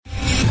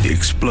The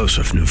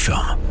explosive new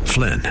film,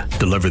 Flynn,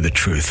 deliver the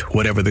truth,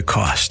 whatever the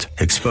cost.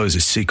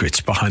 Exposes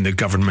secrets behind the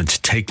government's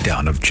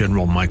takedown of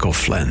General Michael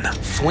Flynn.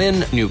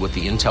 Flynn knew what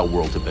the intel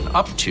world had been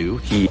up to.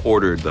 He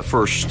ordered the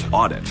first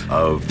audit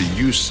of the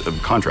use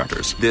of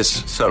contractors.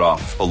 This set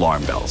off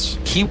alarm bells.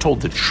 He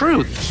told the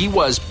truth. He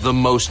was the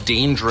most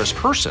dangerous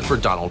person for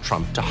Donald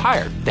Trump to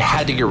hire. They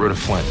had to get rid of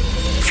Flynn.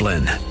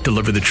 Flynn,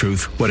 deliver the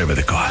truth, whatever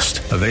the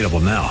cost. Available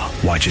now.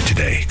 Watch it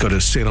today. Go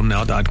to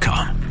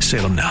salemnow.com.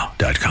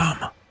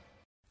 salemnow.com.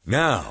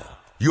 Now,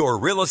 your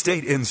Real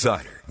Estate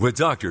Insider with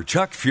Dr.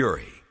 Chuck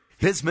Fury.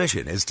 His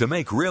mission is to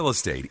make real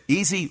estate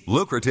easy,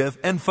 lucrative,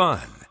 and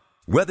fun.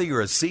 Whether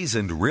you're a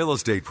seasoned real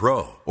estate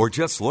pro or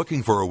just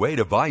looking for a way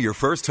to buy your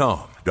first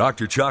home,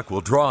 Dr. Chuck will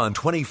draw on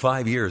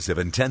 25 years of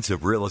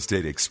intensive real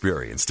estate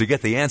experience to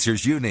get the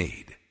answers you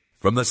need.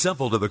 From the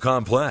simple to the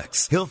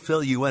complex, he'll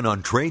fill you in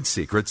on trade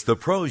secrets the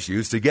pros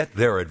use to get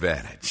their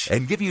advantage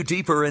and give you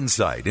deeper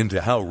insight into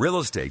how real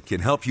estate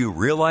can help you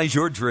realize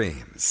your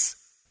dreams.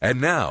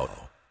 And now,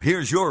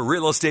 here's your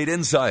Real Estate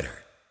Insider,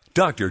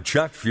 Dr.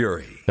 Chuck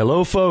Fury.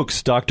 Hello,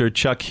 folks. Dr.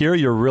 Chuck here,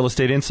 your Real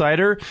Estate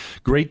Insider.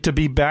 Great to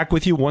be back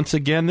with you once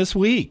again this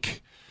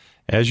week.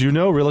 As you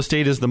know, real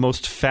estate is the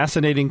most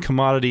fascinating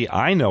commodity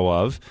I know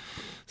of.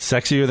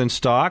 Sexier than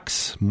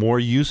stocks, more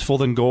useful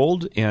than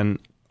gold, and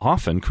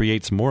often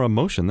creates more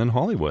emotion than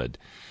Hollywood.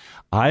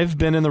 I've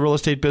been in the real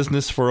estate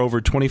business for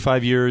over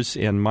 25 years,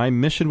 and my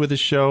mission with this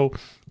show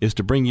is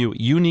to bring you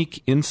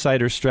unique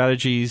insider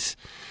strategies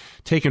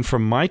taken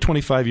from my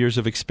 25 years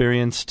of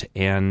experience.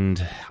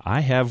 And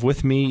I have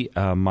with me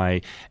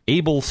my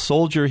able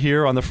soldier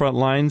here on the front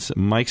lines,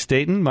 Mike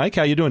Staten. Mike,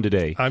 how you doing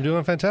today? I'm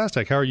doing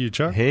fantastic. How are you,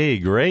 Chuck? Hey,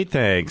 great,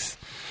 thanks.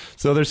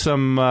 So there's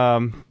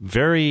some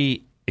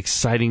very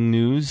exciting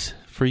news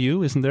for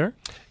you, isn't there?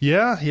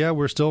 Yeah,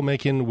 we're still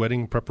making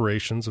wedding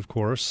preparations, of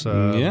course.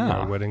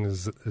 Our wedding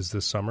is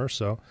this summer,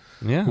 so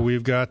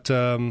we've got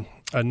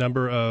a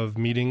number of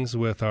meetings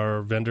with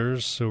our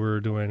vendors. So we're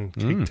doing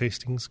cake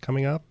tastings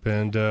coming up,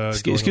 and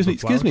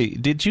excuse me.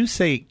 Did you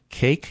say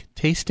cake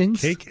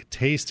tastings? Cake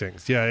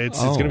tastings. Yeah,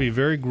 it's going to be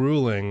very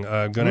grueling.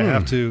 I'm going to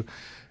have to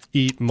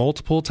eat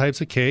multiple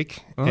types of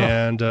cake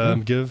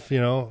and give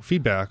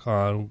feedback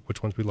on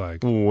which ones we like.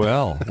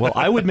 Well,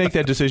 I would make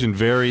that decision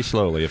very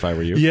slowly if I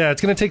were you. Yeah,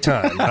 it's going to take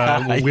time.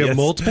 We have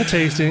multiple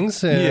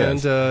tastings,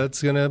 and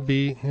it's going to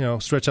be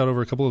stretch out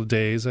over a couple of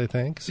days, I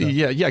think. So.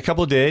 Yeah, a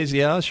couple of days.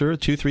 Yeah, sure,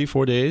 2, 3,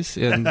 4 days,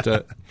 and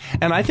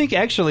and I think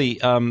actually,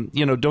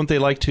 don't they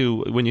like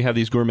to, when you have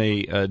these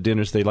gourmet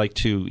dinners, they like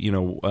to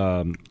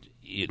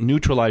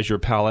neutralize your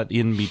palate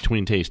in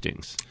between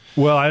tastings.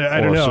 Well, I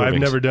don't know. Servings.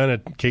 I've never done a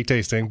cake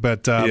tasting,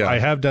 but I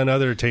have done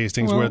other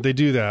tastings where they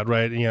do that,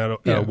 right?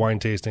 Wine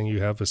tasting, you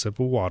have a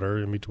sip of water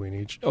in between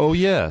each. Oh,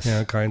 yes.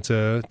 Kind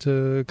of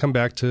to come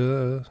back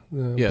to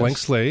blank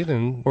slate.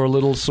 Or a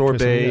little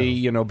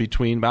sorbet,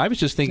 between. I was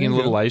just thinking a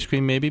little ice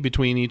cream maybe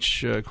between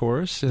each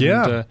course.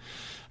 And,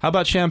 how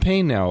about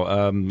champagne now?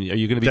 Are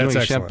you going to be doing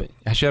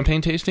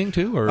champagne tasting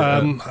too? Or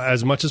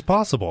as much as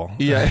possible.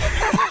 Yeah.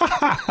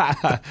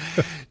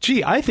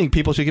 Gee, I think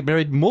people should get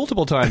married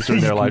multiple times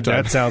during their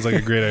lifetime. That sounds like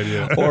a great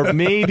idea. Or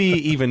maybe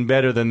even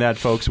better than that,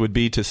 folks, would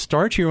be to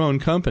start your own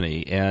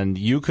company, and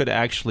you could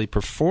actually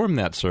perform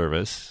that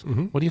service.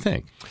 Mm-hmm. What do you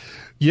think?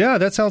 Yeah,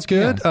 that sounds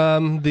good. Yeah.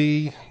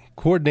 The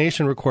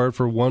coordination required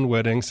for one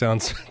wedding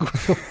sounds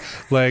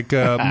like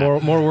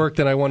more work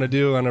than I want to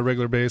do on a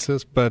regular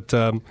basis. But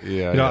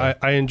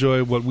I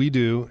enjoy what we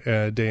do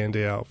day in,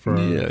 day out for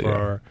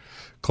our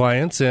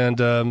clients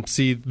and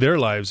see their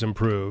lives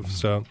improve.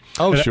 So,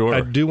 sure.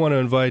 I do want to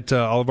invite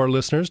all of our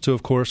listeners to,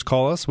 of course,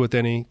 call us with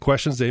any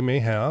questions they may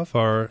have.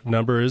 Our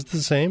number is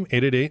the same,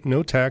 888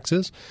 no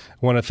taxes. I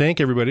want to thank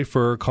everybody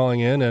for calling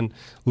in and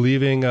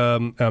leaving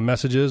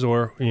messages,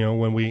 or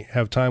when we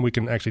have time, we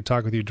can actually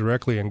talk with you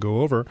directly and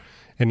go over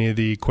any of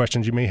the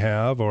questions you may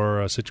have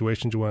or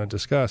situations you want to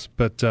discuss.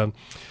 But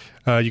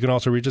you can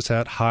also reach us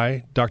at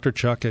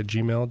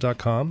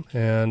hidrchuck@gmail.com,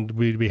 and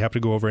we'd be happy to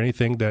go over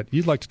anything that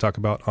you'd like to talk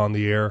about on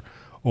the air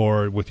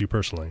or with you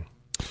personally.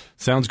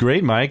 Sounds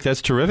great, Mike.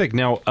 That's terrific.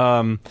 Now,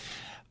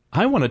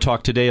 I want to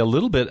talk today a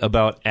little bit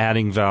about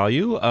adding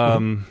value.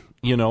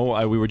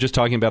 We were just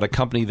talking about a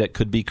company that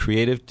could be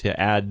creative to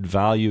add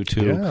value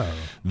to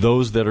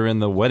those that are in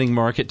the wedding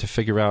market to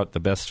figure out the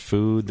best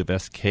food, the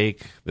best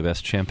cake, the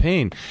best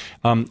champagne.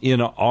 In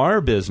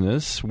our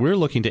business, we're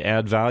looking to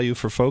add value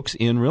for folks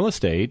in real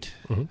estate,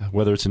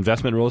 whether it's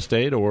investment real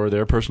estate or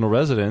their personal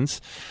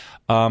residence.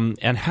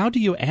 And how do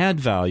you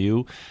add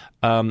value?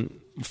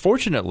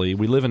 Fortunately,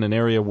 we live in an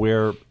area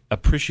where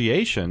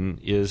appreciation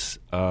is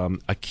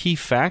a key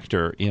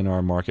factor in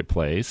our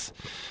marketplace.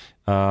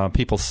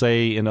 People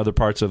say in other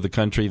parts of the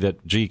country that,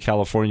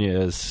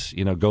 California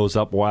goes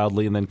up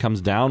wildly and then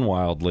comes down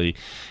wildly.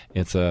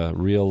 It's a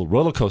real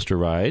roller coaster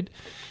ride.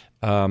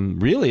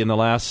 Really, in the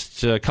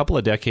last couple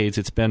of decades,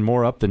 it's been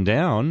more up than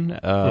down,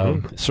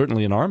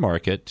 certainly in our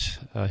market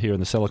here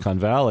in the Silicon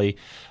Valley.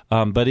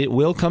 But it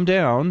will come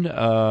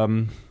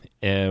down.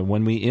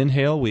 when we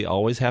inhale, we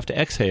always have to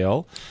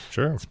exhale.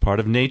 Sure. It's part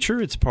of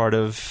nature. It's part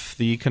of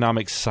the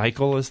economic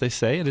cycle, as they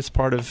say. And it's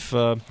part of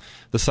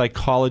the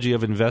psychology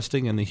of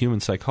investing and the human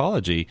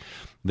psychology,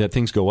 that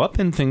things go up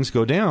and things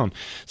go down.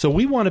 So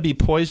we want to be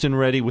poised and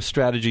ready with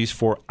strategies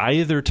for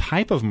either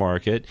type of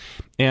market,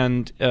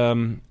 and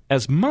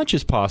as much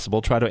as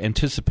possible, try to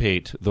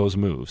anticipate those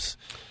moves.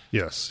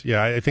 Yes.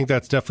 Yeah, I think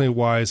that's definitely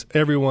wise.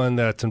 Everyone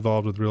that's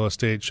involved with real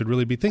estate should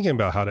really be thinking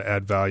about how to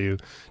add value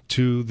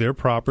to their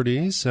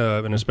properties,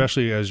 and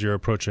especially as you're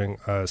approaching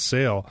a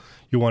sale,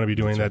 you want to be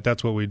doing that.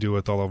 That's what we do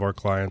with all of our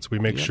clients. We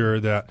make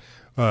sure that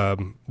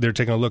they're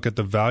taking a look at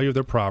the value of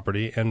their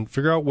property and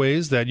figure out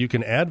ways that you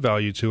can add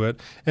value to it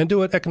and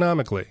do it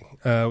economically.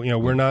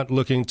 We're not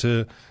looking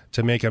to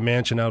make a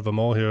mansion out of a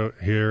molehill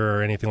here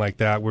or anything like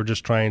that. We're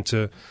just trying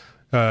to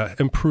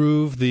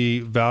improve the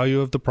value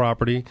of the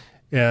property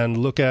and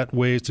look at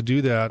ways to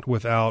do that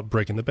without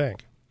breaking the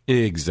bank.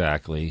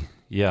 Exactly.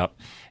 Yeah.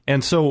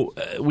 And so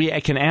we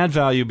can add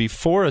value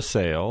before a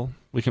sale,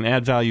 we can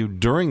add value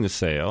during the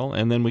sale,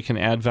 and then we can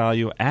add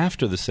value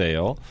after the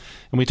sale.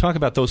 And we talk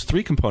about those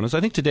three components.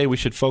 I think today we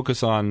should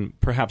focus on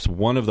perhaps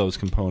one of those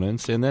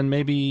components, and then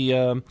maybe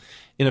in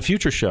a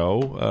future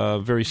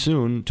show very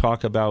soon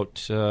talk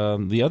about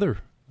the other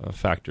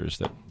factors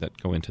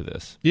that go into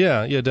this.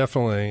 Yeah,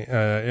 definitely.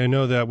 I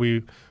know that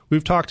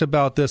we've talked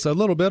about this a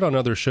little bit on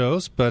other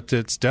shows, but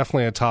it's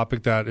definitely a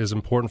topic that is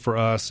important for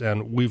us,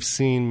 and we've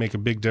seen make a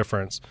big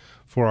difference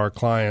for our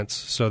clients.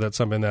 So that's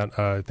something that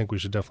I think we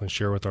should definitely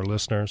share with our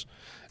listeners.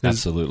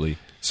 Absolutely.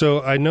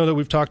 So I know that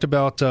we've talked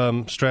about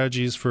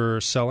strategies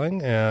for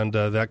selling, and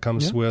that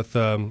comes with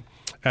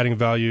adding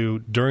value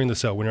during the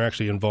sale when you're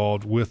actually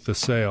involved with the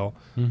sale.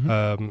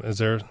 Mm-hmm. Is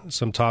there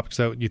some topics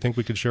that you think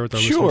we could share with our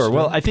listeners? Sure.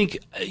 Well, I think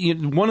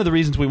one of the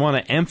reasons we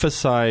want to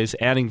emphasize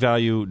adding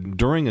value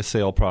during a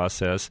sale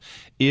process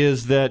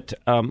is that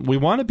we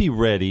want to be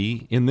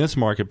ready in this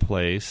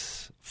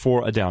marketplace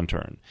for a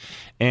downturn.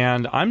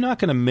 And I'm not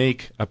going to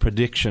make a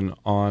prediction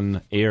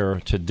on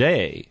air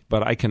today,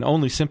 but I can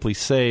only simply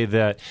say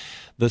that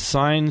the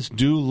signs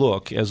do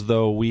look as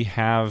though we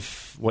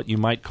have what you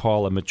might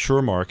call a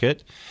mature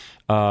market.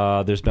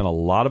 There's been a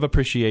lot of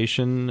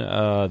appreciation.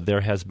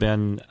 There has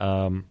been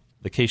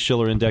the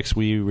Case-Shiller Index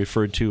we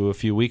referred to a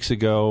few weeks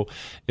ago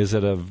is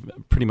at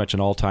pretty much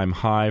an all-time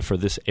high for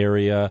this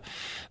area.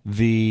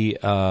 The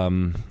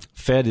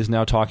Fed is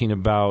now talking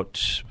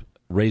about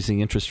raising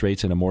interest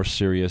rates in a more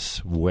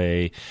serious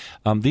way.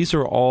 These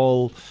are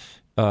all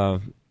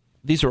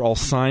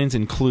signs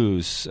and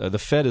clues. The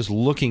Fed is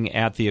looking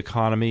at the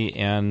economy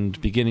and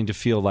beginning to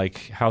feel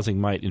like housing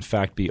might, in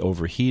fact, be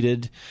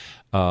overheated.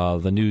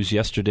 The news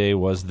yesterday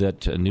was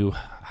that new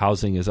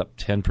housing is up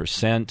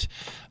 10%.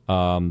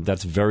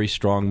 That's a very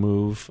strong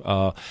move.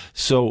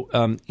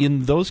 So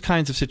in those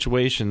kinds of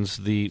situations,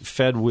 the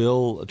Fed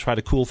will try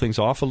to cool things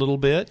off a little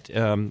bit,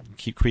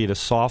 create a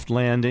soft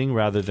landing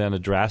rather than a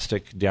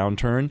drastic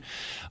downturn.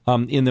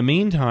 In the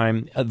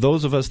meantime,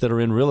 those of us that are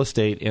in real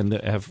estate and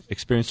that have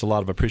experienced a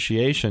lot of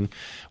appreciation,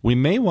 we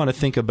may want to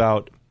think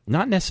about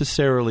not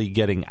necessarily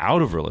getting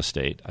out of real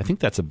estate. I think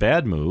that's a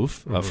bad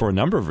move for a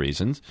number of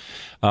reasons,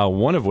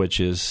 one of which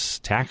is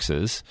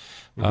taxes.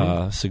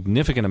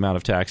 Significant amount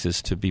of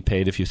taxes to be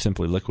paid if you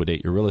simply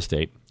liquidate your real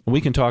estate. We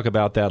can talk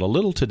about that a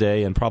little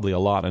today and probably a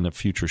lot in a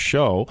future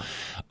show.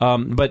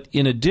 But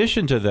in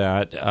addition to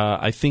that,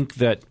 I think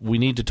that we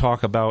need to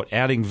talk about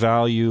adding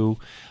value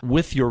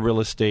with your real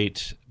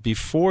estate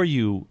before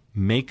you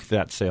make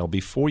that sale,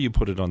 before you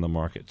put it on the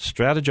market.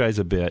 Strategize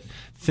a bit.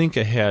 Think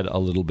ahead a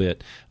little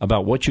bit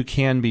about what you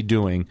can be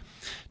doing.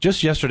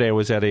 Just yesterday I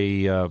was at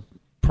a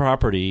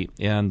property,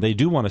 and they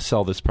do want to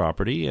sell this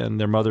property, and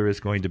their mother is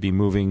going to be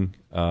moving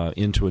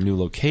into a new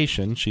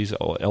location. She's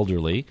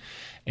elderly.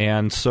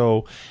 And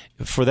so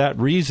for that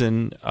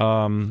reason,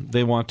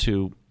 they want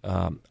to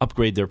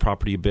upgrade their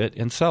property a bit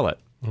and sell it.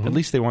 Mm-hmm. At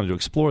least they wanted to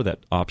explore that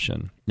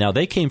option. Now,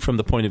 they came from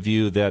the point of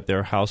view that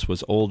their house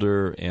was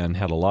older and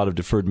had a lot of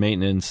deferred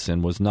maintenance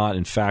and was not,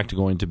 in fact,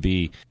 going to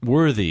be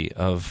worthy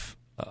of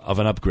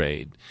an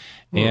upgrade.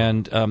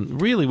 And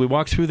really, we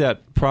walked through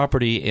that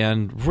property,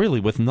 and really,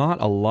 with not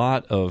a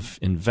lot of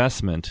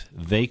investment,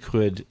 they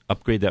could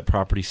upgrade that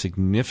property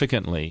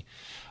significantly.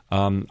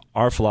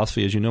 Our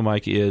philosophy, as you know,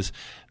 Mike, is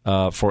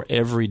for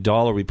every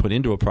dollar we put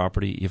into a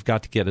property, you've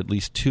got to get at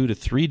least $2 to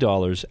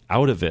 $3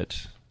 out of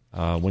it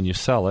when you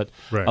sell it.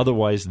 Right.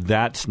 Otherwise,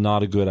 that's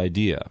not a good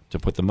idea to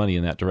put the money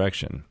in that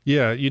direction.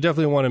 Yeah, you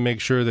definitely want to make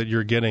sure that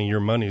you're getting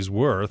your money's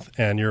worth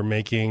and you're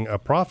making a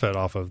profit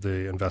off of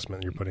the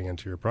investment you're putting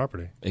into your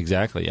property.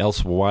 Exactly.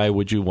 Else, why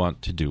would you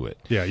want to do it?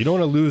 Yeah, you don't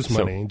want to lose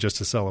money just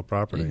to sell a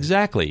property.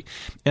 Exactly.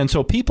 And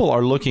so people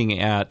are looking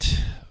at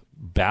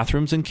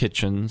bathrooms and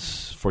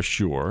kitchens for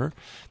sure.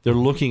 They're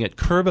looking at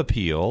curb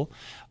appeal.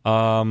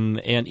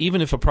 And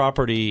even if a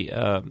property,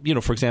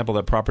 for example,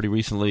 that property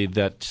recently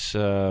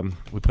that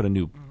we put a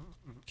new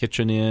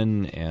kitchen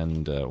in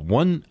and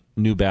one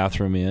new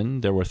bathroom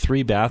in. There were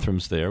 3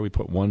 bathrooms there. We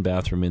put one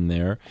bathroom in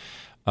there.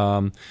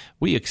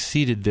 we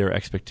exceeded their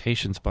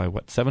expectations by,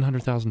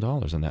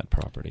 $700,000 in that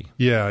property.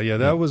 Yeah,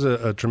 that was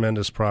a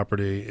tremendous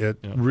property. It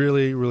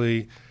really,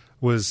 really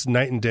was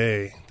night and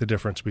day, the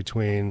difference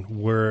between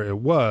where it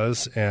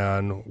was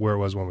and where it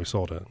was when we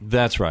sold it.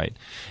 That's right.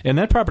 And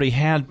that property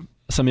had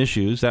some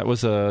issues. That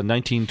was a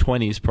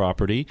 1920s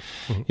property.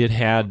 Mm-hmm. It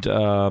had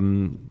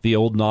the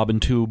old knob and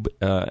tube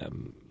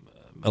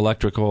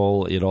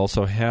electrical. It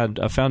also had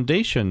a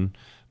foundation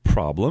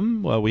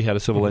problem. We had a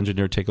civil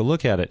engineer take a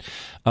look at it.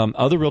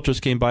 Other realtors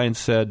came by and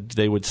said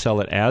they would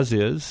sell it as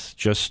is,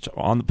 just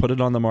put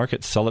it on the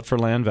market, sell it for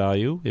land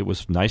value. It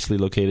was nicely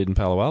located in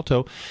Palo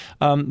Alto.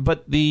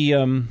 But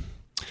the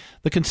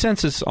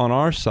consensus on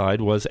our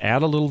side was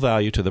add a little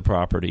value to the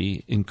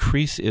property,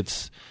 increase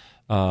its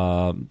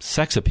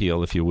sex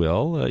appeal, if you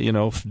will,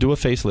 do a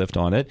facelift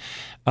on it.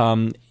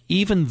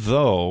 Even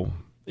though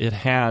it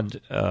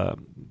had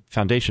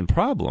foundation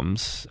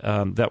problems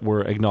that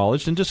were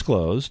acknowledged and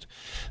disclosed,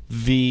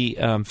 the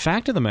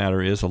fact of the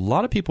matter is a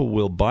lot of people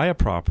will buy a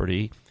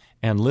property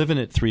and live in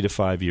it 3 to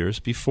 5 years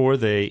before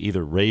they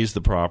either raise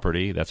the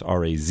property, that's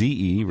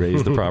R-A-Z-E,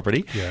 raise the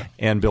property,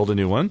 and build a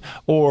new one,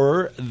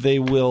 or they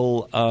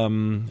will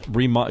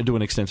do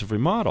an extensive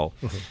remodel.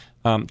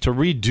 To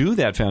redo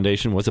that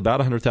foundation was about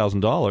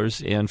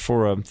 $100,000, and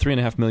for a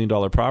 $3.5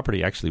 million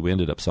property, actually, we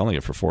ended up selling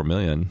it for $4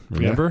 million.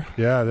 Remember?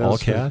 Yeah, all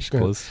cash.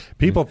 Close.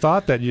 People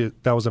thought that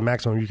was the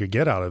maximum you could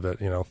get out of it.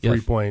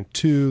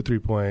 3.2,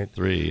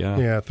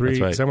 3.3, 3,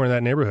 right. Somewhere in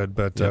that neighborhood.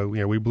 But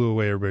we blew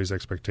away everybody's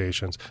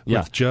expectations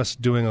with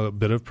just doing a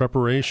bit of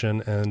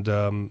preparation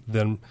and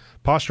then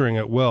posturing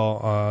it well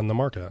on the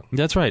market.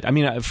 That's right. I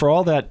mean, for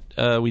all that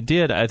we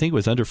did, I think it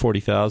was under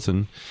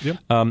 $40,000. Yep.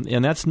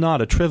 And that's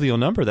not a trivial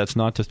number. That's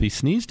not to be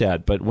sneezed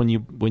at. But when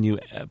you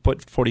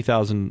put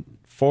 $40,000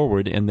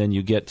 forward and then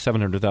you get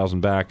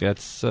 $700,000 back,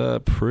 that's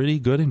a pretty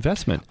good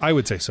investment. I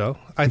would say so.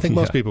 I think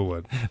most people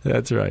would.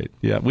 That's right.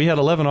 Yeah, we had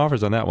 11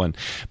 offers on that one.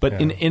 But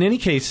in any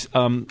case,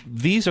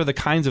 these are the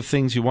kinds of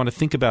things you want to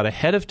think about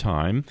ahead of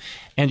time,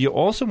 and you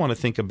also want to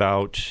think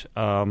about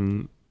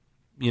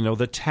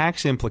the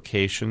tax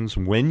implications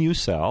when you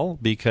sell,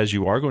 because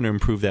you are going to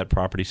improve that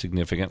property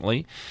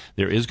significantly.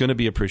 There is going to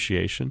be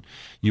appreciation.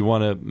 You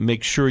want to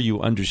make sure you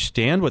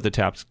understand what the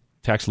tax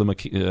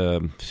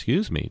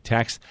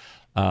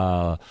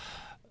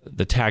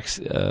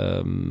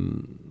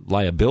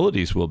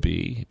liabilities will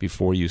be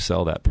before you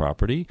sell that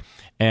property,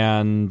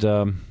 and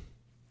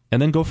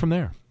then go from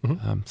there.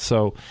 Mm-hmm.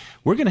 So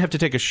we're going to have to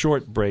take a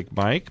short break,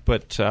 Mike,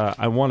 but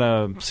I want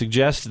to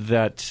suggest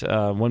that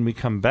when we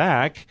come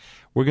back,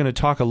 we're going to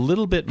talk a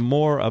little bit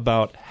more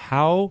about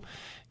how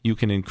you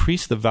can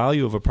increase the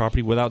value of a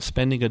property without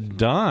spending a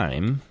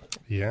dime.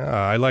 Yeah,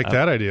 I like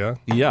that idea.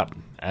 Yeah.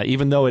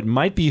 Even though it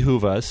might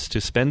behoove us to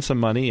spend some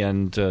money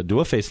and do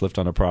a facelift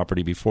on a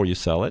property before you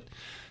sell it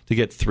to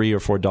get $3 or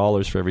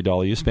 $4 for every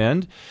dollar you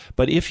spend.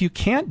 But if you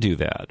can't do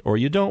that or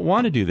you don't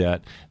want to do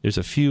that, there's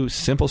a few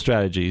simple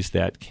strategies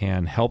that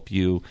can help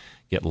you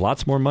get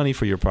lots more money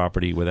for your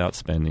property without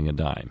spending a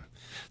dime.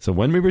 So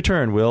when we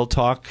return, we'll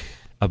talk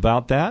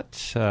about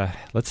that.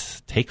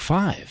 Let's take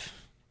 5.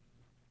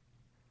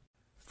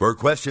 For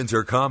questions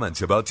or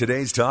comments about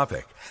today's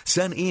topic,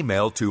 send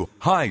email to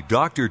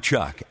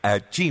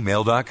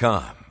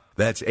hidrchuck@gmail.com.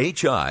 That's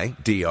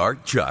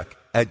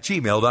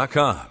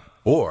HIDR@gmail.com.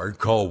 Or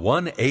call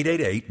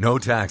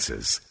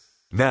 1-888-NO-TAXES.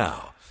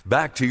 Now,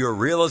 back to your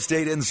Real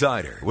Estate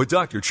Insider with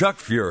Dr. Chuck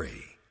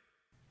Fury.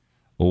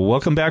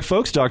 Welcome back,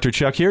 folks. Dr.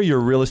 Chuck here, your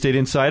Real Estate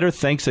Insider.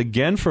 Thanks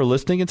again for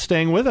listening and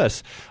staying with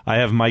us. I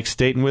have Mike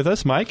Staten with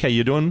us. Mike, how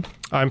you doing?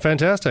 I'm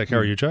fantastic. How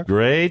are you, Chuck?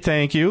 Great,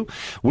 thank you.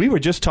 We were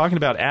just talking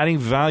about adding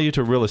value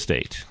to real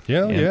estate.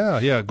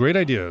 Yeah. Great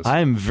ideas.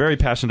 I am very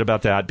passionate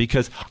about that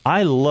because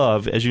I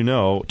love, as you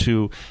know,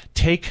 to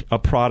take a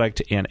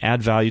product and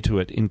add value to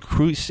it,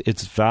 increase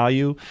its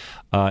value,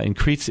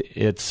 increase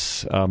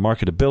its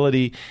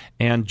marketability,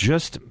 and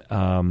just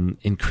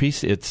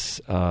increase its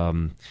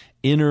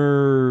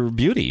inner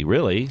beauty,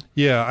 really.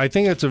 Yeah, I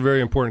think it's a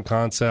very important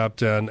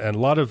concept, and a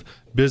lot of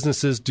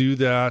businesses do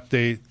that.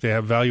 They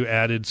have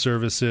value-added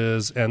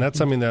services, and that's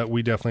something that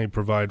we definitely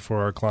provide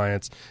for our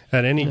clients,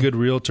 and any good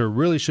realtor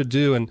really should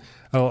do, and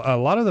a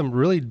lot of them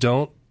really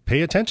don't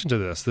pay attention to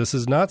this. This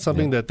is not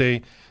something that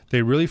they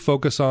really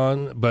focus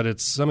on, but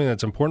it's something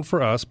that's important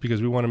for us because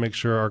we want to make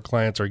sure our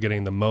clients are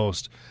getting the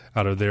most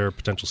out of their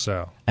potential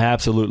sale.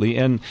 Absolutely.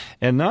 And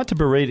not to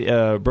berate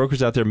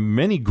brokers out there,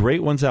 many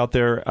great ones out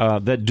there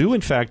that do, in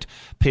fact,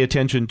 pay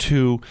attention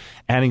to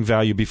adding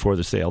value before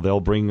the sale. They'll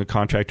bring a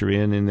contractor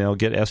in and they'll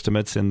get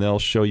estimates and they'll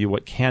show you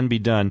what can be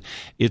done.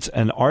 It's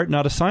an art,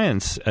 not a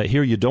science.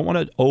 Here, you don't want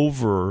to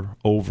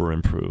over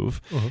improve,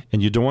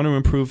 and you don't want to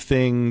improve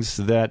things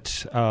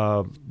that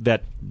are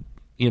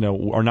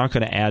not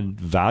going to add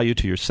value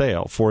to your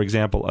sale. For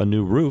example, a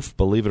new roof,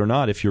 believe it or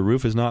not, if your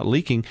roof is not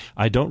leaking,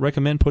 I don't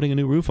recommend putting a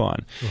new roof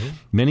on.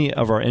 Many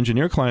of our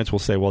engineer clients will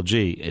say, well,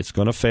 gee, it's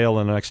going to fail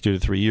in the next 2 to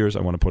 3 years.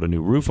 I want to put a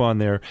new roof on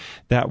there.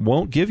 That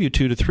won't give you $2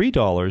 to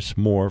 $3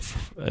 more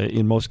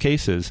in most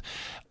cases.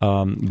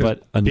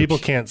 But people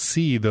can't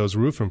see those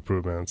roof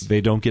improvements.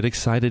 They don't get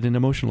excited and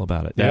emotional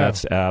about it. Yeah.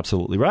 That's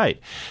absolutely right.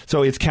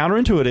 So it's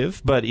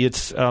counterintuitive, but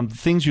it's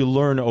things you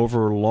learn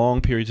over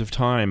long periods of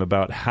time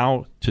about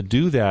how to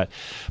do that.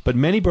 But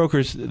many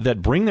brokers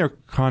that bring their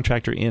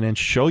contractor in and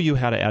show you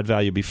how to add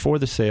value before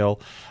the sale,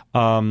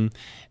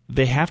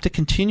 they have to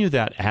continue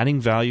that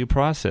adding value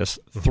process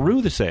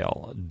through the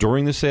sale,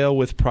 during the sale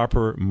with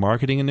proper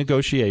marketing and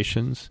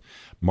negotiations,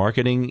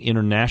 marketing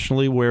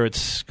internationally where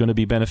it's going to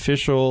be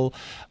beneficial,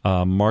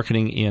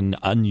 marketing in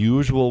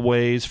unusual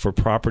ways for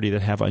property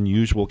that have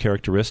unusual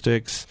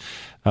characteristics.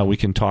 We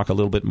can talk a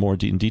little bit more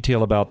in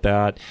detail about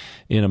that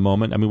in a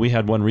moment. I mean, we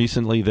had one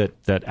recently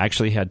that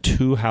actually had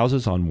 2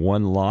 houses on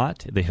one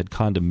lot. They had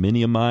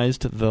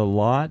condominiumized the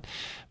lot.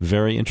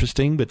 Very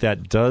interesting, but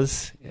that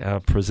does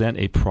present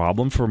a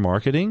problem for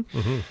marketing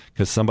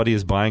because somebody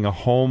is buying a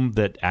home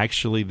that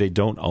actually they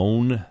don't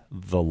own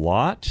the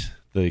lot.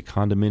 The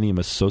condominium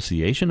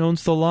association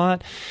owns the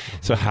lot.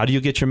 So how do you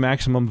get your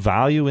maximum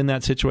value in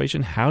that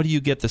situation? How do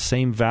you get the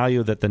same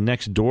value that the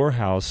next door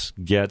house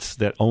gets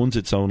that owns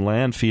its own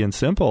land, fee and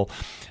simple?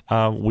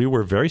 We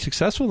were very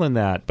successful in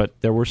that, but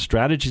there were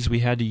strategies we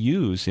had to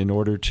use in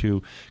order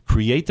to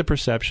create the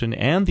perception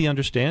and the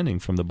understanding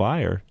from the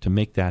buyer to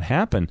make that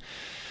happen.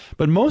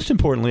 But most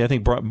importantly, I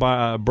think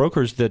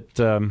brokers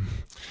that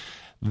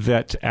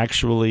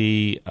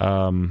actually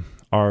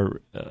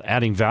are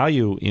adding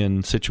value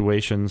in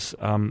situations,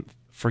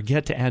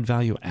 forget to add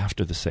value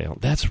after the sale.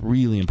 That's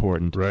really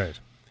important. Right.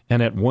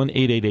 And at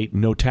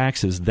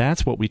 1-888-NO-TAXES,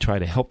 that's what we try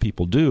to help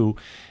people do.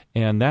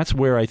 And that's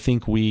where I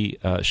think we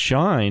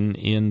shine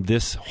in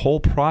this whole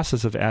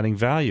process of adding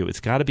value. It's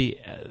got to be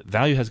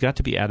value has got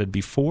to be added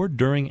before,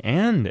 during,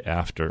 and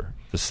after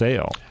the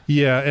sale.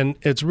 Yeah, and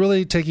it's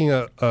really taking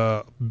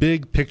a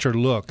big picture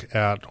look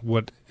at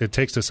what it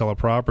takes to sell a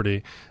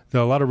property. A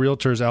lot of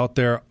realtors out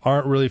there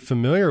aren't really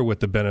familiar with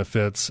the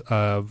benefits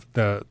of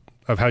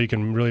how you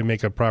can really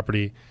make a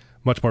property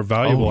much more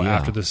valuable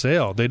after the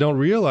sale. They don't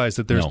realize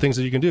that there's things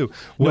that you can do.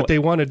 What they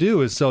want to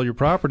do is sell your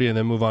property and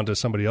then move on to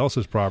somebody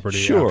else's property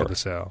after the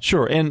sale.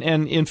 Sure, and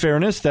in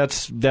fairness,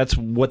 that's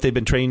what they've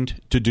been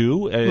trained to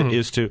do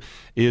is to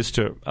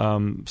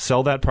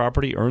sell that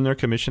property, earn their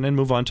commission, and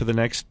move on to the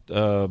next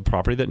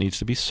property that needs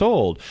to be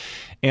sold.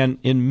 And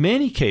in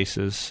many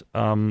cases,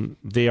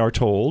 they are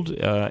told,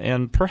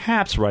 and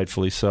perhaps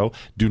rightfully so,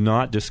 do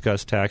not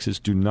discuss taxes,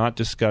 do not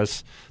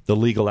discuss the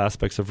legal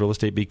aspects of real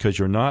estate because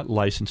you're not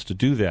licensed to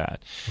do that.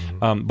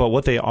 But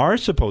what they are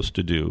supposed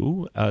to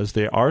do is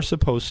they are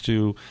supposed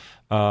to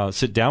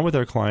sit down with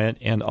their client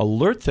and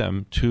alert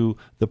them to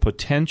the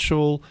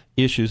potential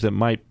issues that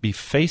might be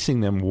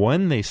facing them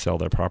when they sell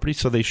their property.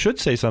 So they should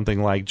say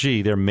something like,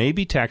 gee, there may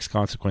be tax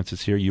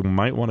consequences here. You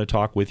might want to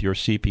talk with your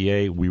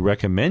CPA. We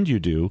recommend you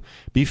do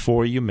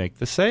before you make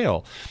the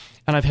sale.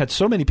 And I've had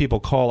so many people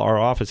call our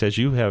office, as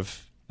you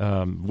have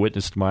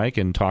witnessed, Mike,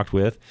 and talked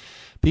with,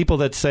 people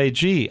that say,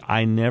 gee,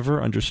 I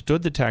never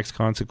understood the tax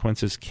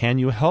consequences. Can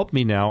you help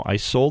me now? I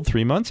sold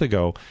 3 months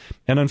ago.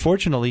 And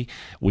unfortunately,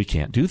 we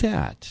can't do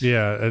that.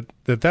 Yeah,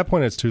 at that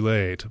point, it's too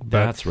late.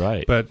 That's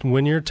right. But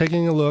when you're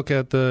taking a look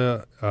at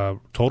the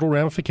total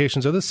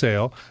ramifications of the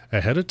sale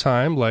ahead of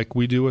time, like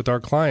we do with our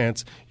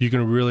clients, you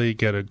can really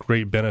get a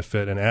great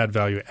benefit and add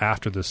value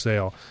after the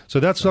sale. So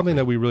that's something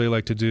that we really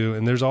like to do.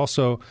 And there's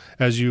also,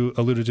 as you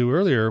alluded to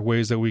earlier,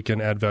 ways that we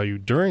can add value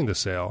during the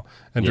sale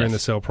and during the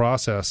sale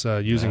process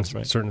using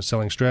certain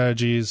selling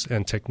strategies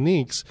and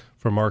techniques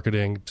for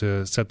marketing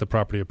to set the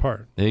property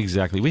apart.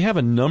 Exactly. We have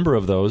a number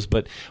of those,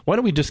 but why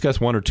don't we discuss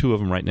one or two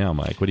of them right now,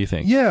 Mike? What do you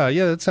think? Yeah,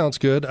 that sounds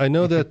good. I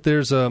know that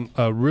there's a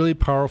really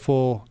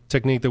powerful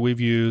technique that we've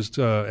used,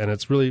 and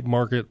it's really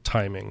market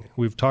timing.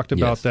 We've talked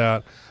about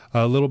that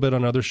a little bit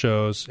on other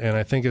shows, and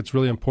I think it's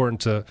really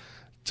important to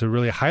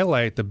really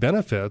highlight the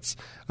benefits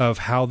of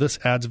how this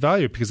adds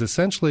value, because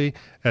essentially,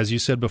 as you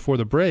said before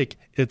the break,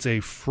 it's a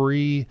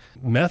free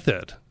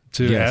method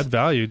to add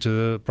value to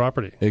the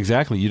property.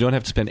 Exactly. You don't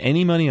have to spend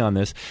any money on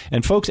this.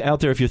 And folks out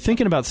there, if you're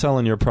thinking about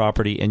selling your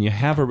property and you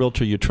have a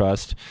realtor you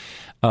trust,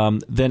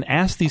 then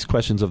ask these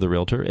questions of the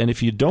realtor. And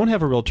if you don't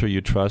have a realtor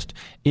you trust,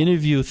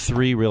 interview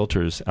 3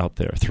 realtors out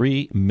there,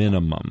 3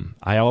 minimum.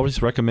 I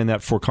always recommend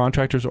that for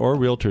contractors or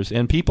realtors.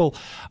 And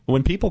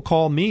when people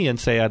call me and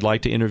say, I'd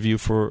like to interview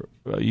for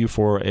you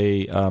for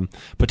a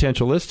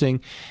potential listing,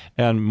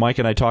 and Mike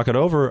and I talk it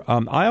over,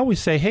 I always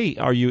say, hey,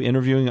 are you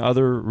interviewing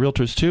other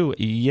realtors too?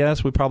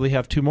 Yes, we probably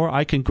have 2 more.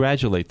 I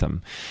congratulate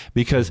them,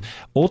 because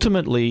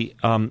ultimately,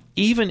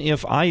 even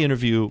if I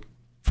interview,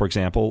 for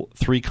example,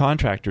 3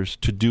 contractors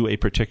to do a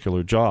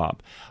particular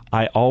job,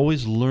 I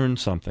always learn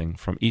something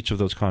from each of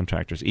those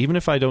contractors, even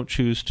if I don't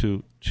choose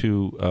to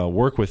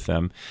work with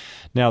them.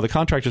 Now, the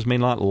contractors may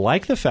not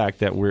like the fact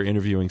that we're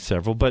interviewing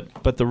several,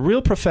 but the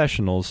real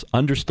professionals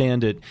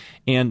understand it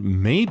and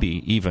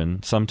maybe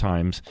even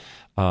sometimes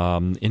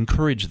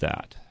encourage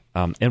that.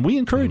 And we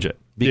encourage it.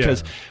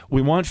 because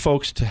we want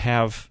folks to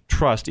have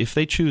trust. If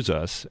they choose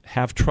us,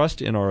 have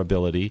trust in our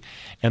ability,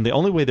 and the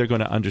only way they're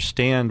going to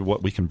understand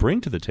what we can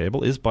bring to the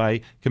table is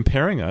by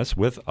comparing us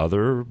with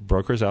other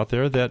brokers out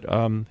there that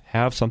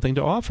have something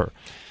to offer.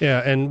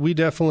 Yeah, and we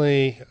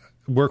definitely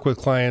work with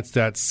clients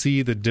that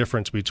see the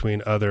difference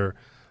between other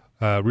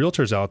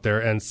realtors out there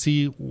and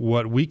see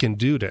what we can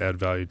do to add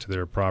value to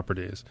their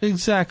properties.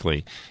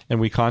 Exactly. And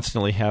we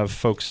constantly have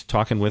folks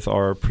talking with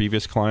our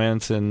previous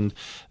clients, and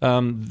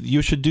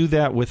you should do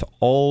that with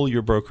all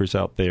your brokers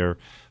out there.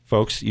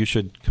 Folks, you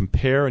should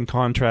compare and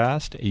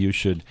contrast. You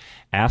should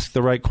ask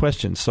the right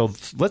questions. So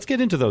let's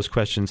get into those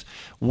questions.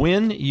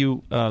 When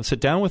you sit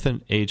down with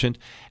an agent,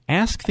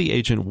 ask the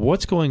agent,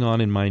 what's going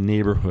on in my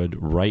neighborhood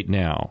right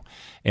now?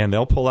 And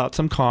they'll pull out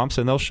some comps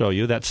and they'll show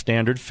you that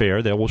standard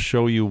fare. They will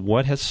show you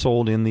what has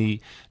sold in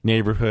the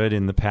neighborhood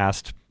in the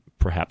past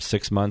perhaps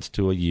 6 months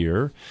to a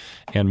year,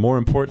 and more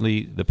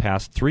importantly, the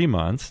past 3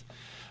 months.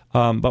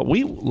 But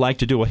we like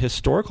to do a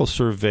historical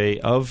survey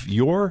of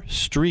your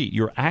street,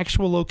 your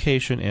actual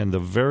location, and the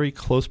very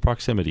close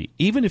proximity.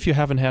 Even if you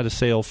haven't had a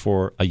sale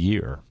for a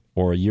year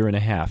or a year and a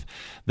half,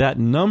 that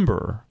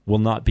number will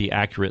not be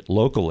accurate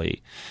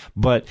locally,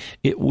 but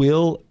it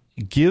will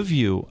give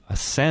you a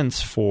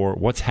sense for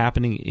what's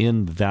happening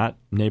in that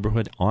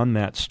neighborhood on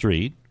that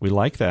street. We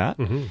like that.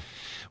 Mm-hmm.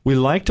 We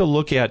like to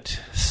look at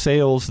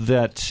sales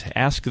that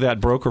ask that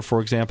broker, for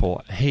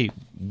example, hey,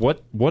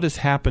 what has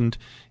happened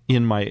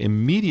in my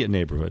immediate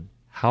neighborhood?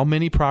 How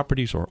many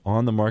properties are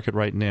on the market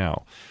right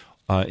now?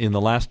 In the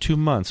last 2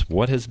 months,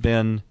 what has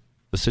been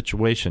the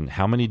situation?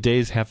 How many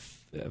days have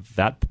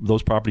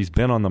those properties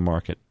been on the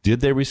market?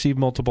 Did they receive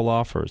multiple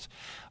offers?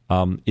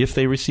 If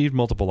they received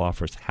multiple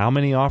offers, how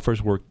many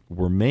offers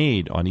were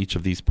made on each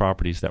of these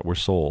properties that were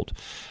sold?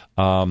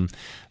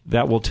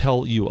 That will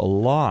tell you a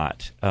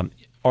lot.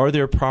 Are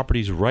there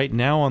properties right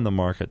now on the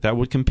market that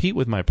would compete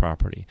with my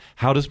property?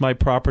 How does my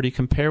property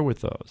compare with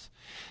those?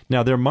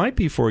 Now, there might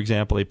be, for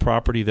example, a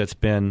property that's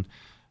been,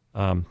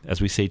 as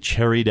we say,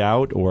 cherried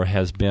out or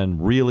has been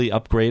really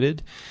upgraded.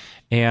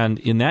 And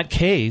in that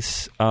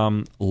case,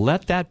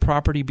 let that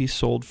property be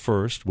sold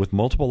first with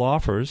multiple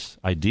offers,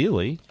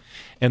 ideally.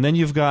 And then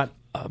you've got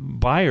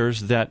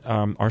buyers that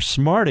are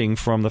smarting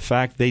from the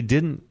fact they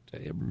didn't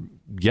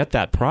get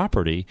that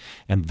property,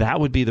 and that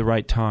would be the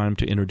right time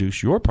to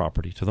introduce your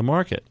property to the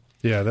market.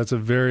 Yeah, that's a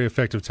very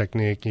effective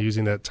technique,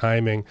 using that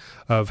timing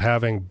of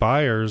having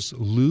buyers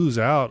lose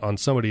out on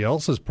somebody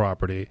else's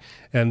property.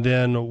 And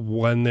then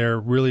when they're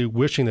really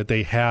wishing that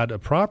they had a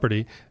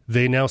property,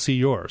 they now see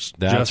yours.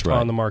 That's just right.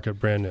 On the market,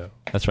 brand new.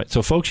 That's right.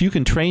 So, folks, you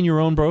can train your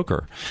own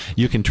broker.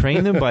 You can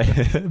train them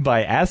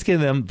by asking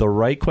them the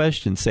right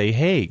questions. Say,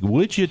 hey,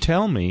 would you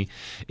tell me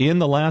in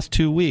the last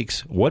 2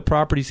 weeks what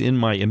properties in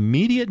my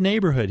immediate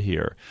neighborhood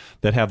here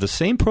that have the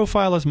same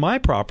profile as my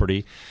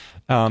property,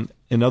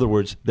 in other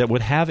words, that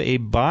would have a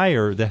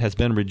buyer that has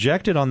been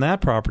rejected on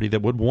that property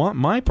that would want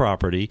my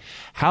property,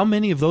 how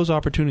many of those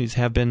opportunities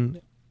have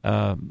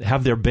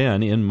there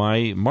been in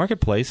my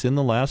marketplace in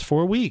the last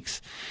 4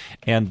 weeks?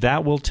 And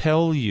that will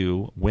tell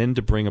you when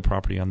to bring a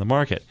property on the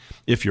market.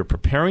 If you're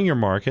preparing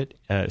your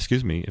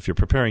if you're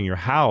preparing your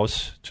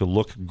house to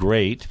look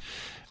great,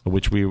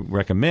 which we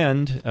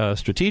recommend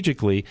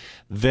strategically,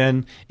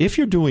 then if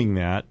you're doing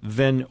that,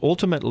 then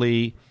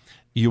ultimately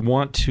you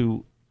want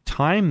to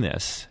time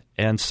this.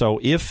 And so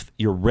if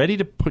you're ready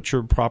to put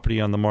your property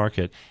on the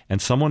market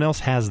and someone else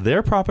has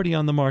their property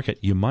on the market,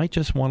 you might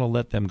just want to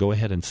let them go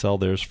ahead and sell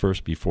theirs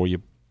first before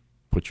you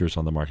put yours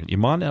on the market. You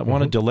might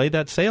want to delay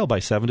that sale by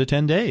 7 to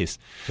 10 days.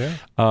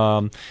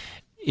 Yeah.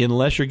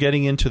 Unless you're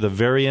getting into the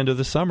very end of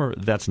the summer,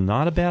 that's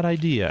not a bad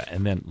idea.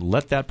 And then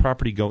let that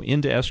property go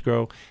into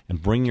escrow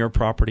and bring your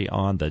property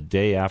on the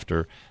day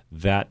after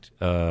that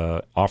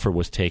offer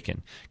was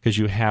taken. Because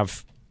you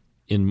have,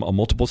 in a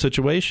multiple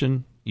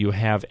situation, you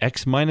have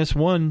X minus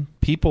one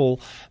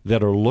people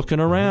that are looking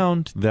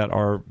around, that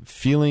are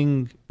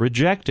feeling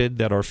rejected,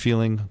 that are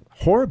feeling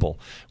horrible.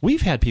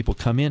 We've had people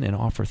come in and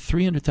offer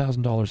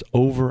 $300,000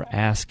 over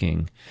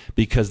asking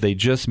because they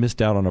just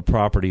missed out on a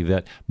property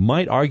that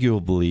might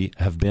arguably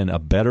have been a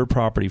better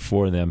property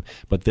for them,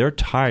 but they're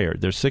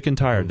tired. They're sick and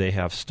tired. They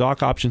have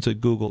stock options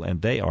at Google,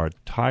 and they are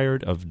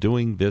tired of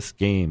doing this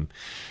game.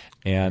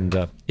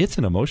 And it's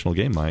an emotional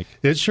game, Mike.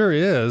 It sure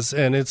is,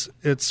 and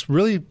it's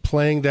really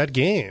playing that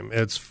game.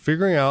 It's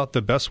figuring out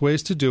the best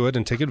ways to do it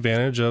and take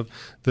advantage of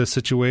the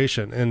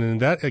situation. And in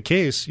that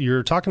case,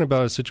 you're talking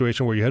about a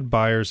situation where you had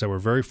buyers that were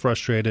very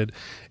frustrated,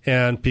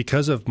 and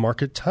because of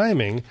market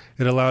timing,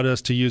 it allowed us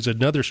to use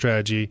another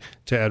strategy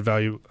to add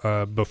value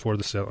before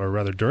the sale, or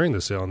rather during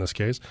the sale in this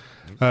case,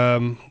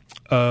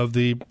 of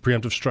the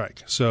preemptive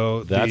strike.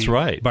 So that's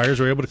right. Buyers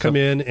were able to come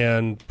in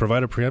and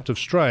provide a preemptive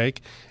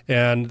strike,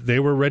 and they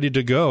were ready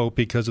to go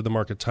because of the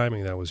market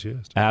timing that was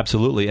used.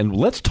 Absolutely. And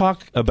let's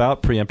talk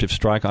about preemptive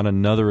strike on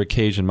another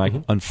occasion, Mike.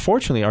 Mm-hmm.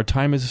 Unfortunately, our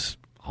time is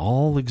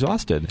all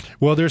exhausted.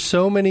 Well, there's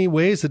so many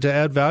ways to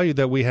add value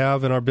that we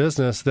have in our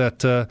business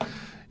that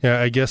Yeah,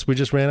 I guess we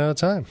just ran out of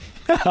time.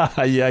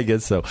 Yeah, I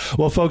guess so.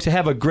 Well, folks,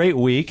 have a great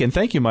week, and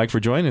thank you, Mike, for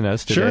joining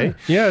us today. Sure.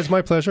 Yeah, it's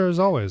my pleasure, as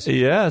always.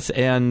 Yes,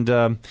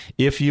 and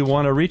if you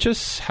want to reach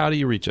us, how do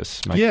you reach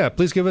us, Mike? Yeah,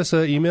 please give us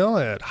an email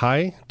at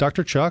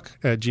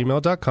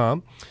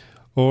hidrchuck@gmail.com,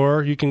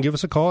 or you can give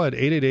us a call at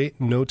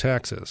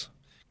 888-NO-TAXES.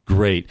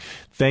 Great.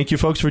 Thank you,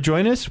 folks, for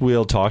joining us.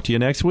 We'll talk to you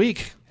next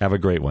week. Have a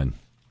great one.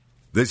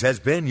 This has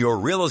been your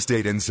Real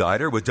Estate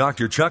Insider with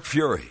Dr. Chuck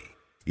Fury.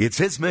 It's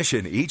his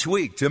mission each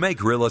week to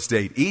make real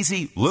estate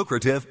easy,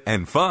 lucrative,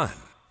 and fun.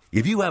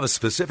 If you have a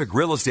specific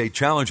real estate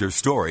challenge or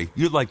story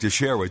you'd like to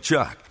share with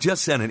Chuck,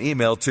 just send an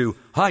email to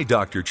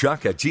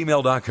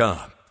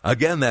hidrchuck@gmail.com.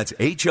 Again, that's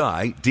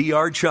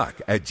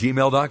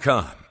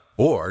hidrchuck@gmail.com.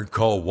 Or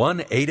call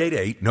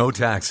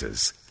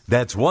 1-888-NO-TAXES.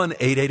 That's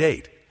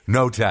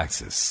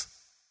 1-888-NO-TAXES.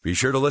 Be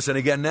sure to listen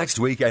again next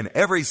week and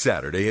every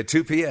Saturday at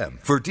 2 p.m.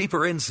 for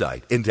deeper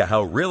insight into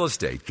how real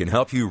estate can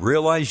help you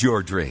realize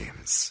your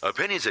dreams.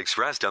 Opinions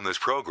expressed on this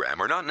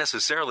program are not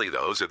necessarily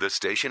those of this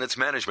station, its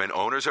management,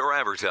 owners, or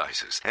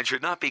advertisers, and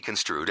should not be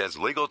construed as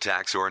legal,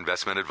 tax, or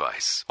investment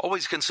advice.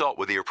 Always consult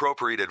with the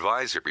appropriate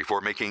advisor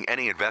before making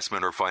any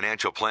investment or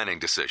financial planning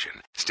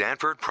decision.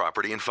 Stanford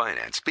Property and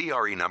Finance,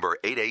 BRE number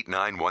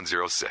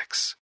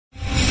 889106.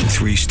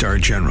 3-star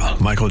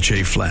General Michael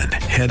J. Flynn,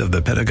 head of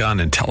the Pentagon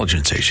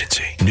Intelligence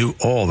Agency, knew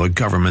all the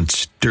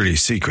government's dirty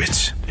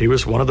secrets. He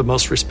was one of the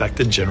most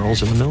respected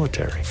generals in the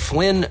military.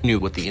 Flynn knew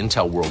what the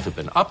intel world had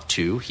been up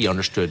to. He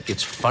understood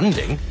its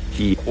funding.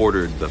 He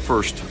ordered the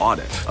first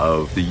audit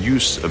of the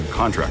use of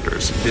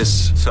contractors.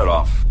 This set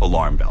off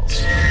alarm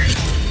bells.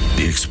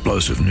 The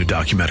explosive new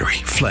documentary,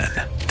 Flynn,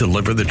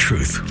 Deliver the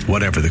Truth,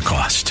 Whatever the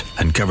Cost,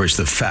 uncovers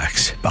the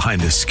facts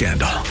behind this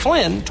scandal.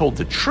 Flynn told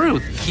the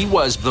truth. He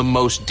was the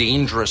most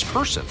dangerous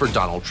person for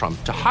Donald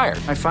Trump to hire.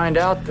 I find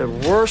out the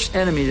worst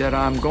enemy that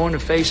I'm going to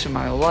face in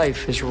my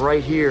life is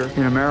right here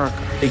in America.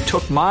 They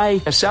took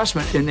my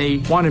assessment and they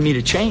wanted me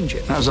to change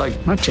it. And I was like,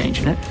 I'm not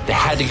changing it. They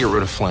had to get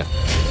rid of Flynn.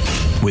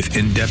 With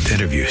in-depth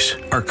interviews,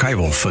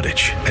 archival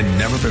footage, and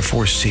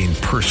never-before-seen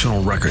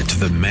personal records of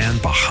the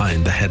man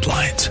behind the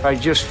headlines. I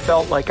just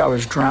felt like I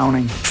was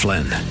drowning.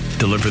 Flynn,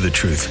 Deliver the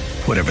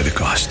Truth, Whatever the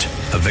Cost.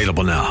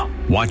 Available now.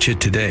 Watch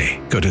it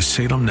today. Go to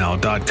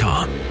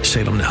salemnow.com.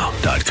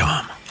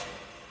 salemnow.com.